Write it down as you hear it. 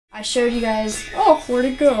I showed you guys, oh, where'd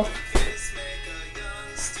it go?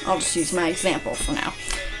 I'll just use my example for now.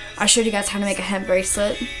 I showed you guys how to make a hemp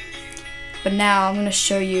bracelet, but now I'm going to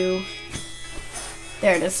show you,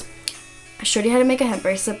 there it is. I showed you how to make a hemp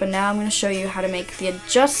bracelet, but now I'm going to show you how to make the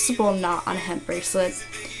adjustable knot on a hemp bracelet,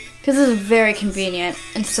 because this is very convenient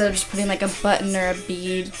instead of just putting like a button or a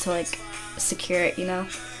bead to like secure it, you know.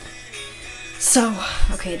 So,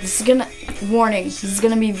 okay, this is gonna, warning, this is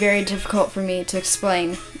gonna be very difficult for me to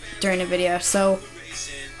explain during a video, so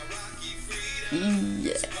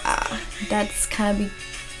yeah, that's kind of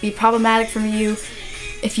be problematic for you.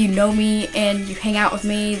 If you know me and you hang out with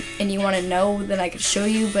me and you want to know, then I could show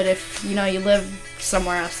you, but if you know you live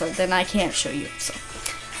somewhere else, then I can't show you. So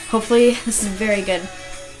hopefully this is very good.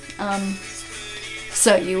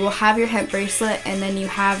 So you will have your hemp bracelet, and then you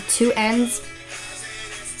have two ends,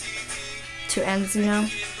 you know.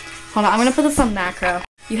 Hold on, I'm gonna put this on macro.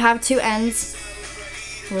 You have two ends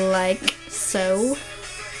like so,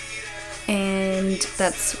 and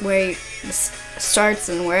that's where this starts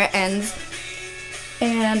and where it ends.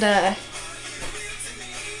 And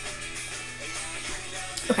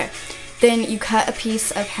okay, then you cut a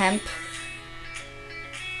piece of hemp,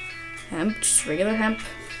 just regular hemp.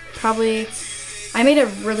 Probably, I made it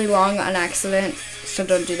really long on accident, so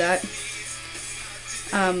don't do that.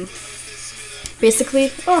 Basically,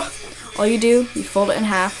 all you do, you fold it in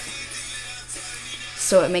half,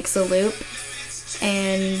 so it makes a loop,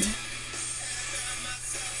 and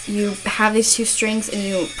you have these two strings and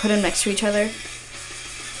you put them next to each other,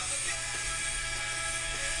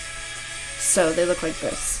 so they look like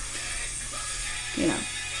this, you know,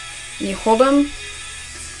 and you hold them,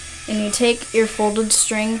 and you take your folded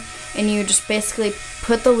string and you just basically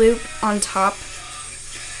put the loop on top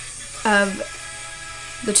of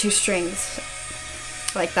the two strings,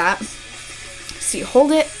 like that. So you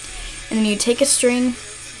hold it, and then you take a string,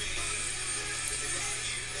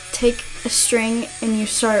 and you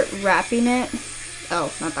start wrapping it.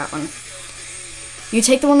 Oh, not that one. You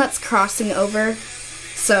take the one that's crossing over.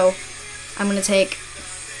 So I'm gonna take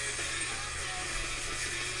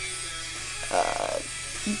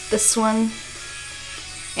this one,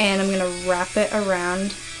 and I'm gonna wrap it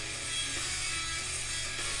around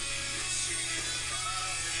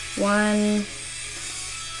one.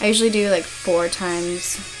 I usually do like 4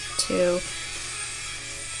 times 2,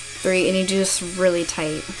 3, and you do this really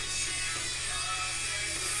tight.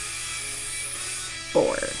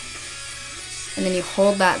 4, and then you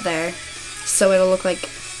hold that there, so it'll look like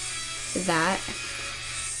that,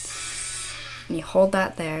 and you hold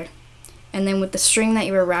that there. And then with the string that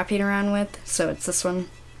you were wrapping around with, so it's this one,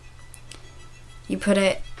 you put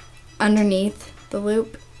it underneath the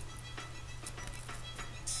loop.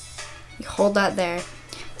 You hold that there.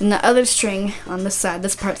 Then the other string on this side,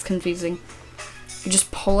 this part's confusing. You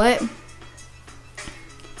just pull it.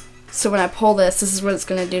 So when I pull this is what it's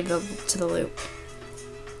gonna do to the loop.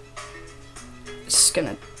 It's just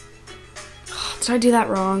gonna, did I do that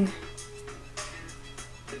wrong?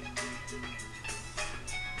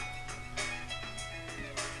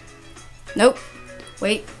 Nope.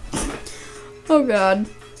 Wait. Oh god.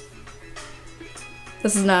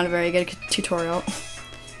 This is not a very good tutorial.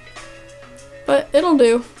 But it'll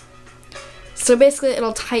do. So basically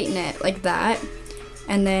it'll tighten it like that.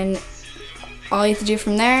 And then all you have to do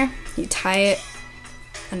from there, you tie it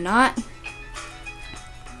a knot.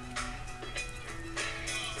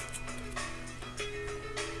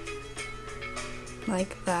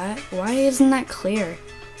 Like that. Why isn't that clear?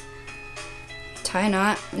 Tie a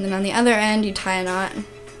knot, and then on the other end you tie a knot.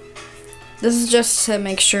 This is just to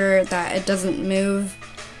make sure that it doesn't move,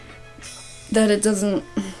 that it doesn't,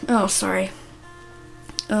 oh sorry,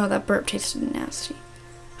 oh that burp tasted nasty.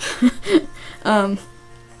 And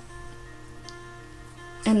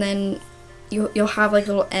then you'll have like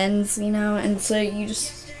little ends, you know, and so you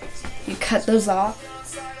cut those off.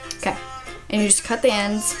 Okay, and you just cut the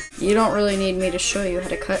ends. You don't really need me to show you how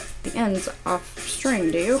to cut the ends off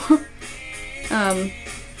string, do you?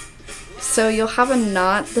 So you'll have a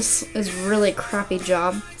knot. This is really crappy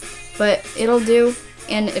job, but it'll do,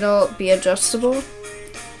 and it'll be adjustable,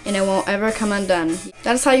 and it won't ever come undone.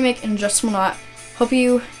 That is how you make an adjustable knot. Hope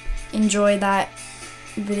you enjoyed that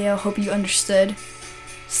video. Hope you understood.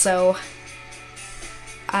 So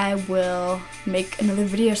I will make another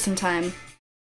video sometime.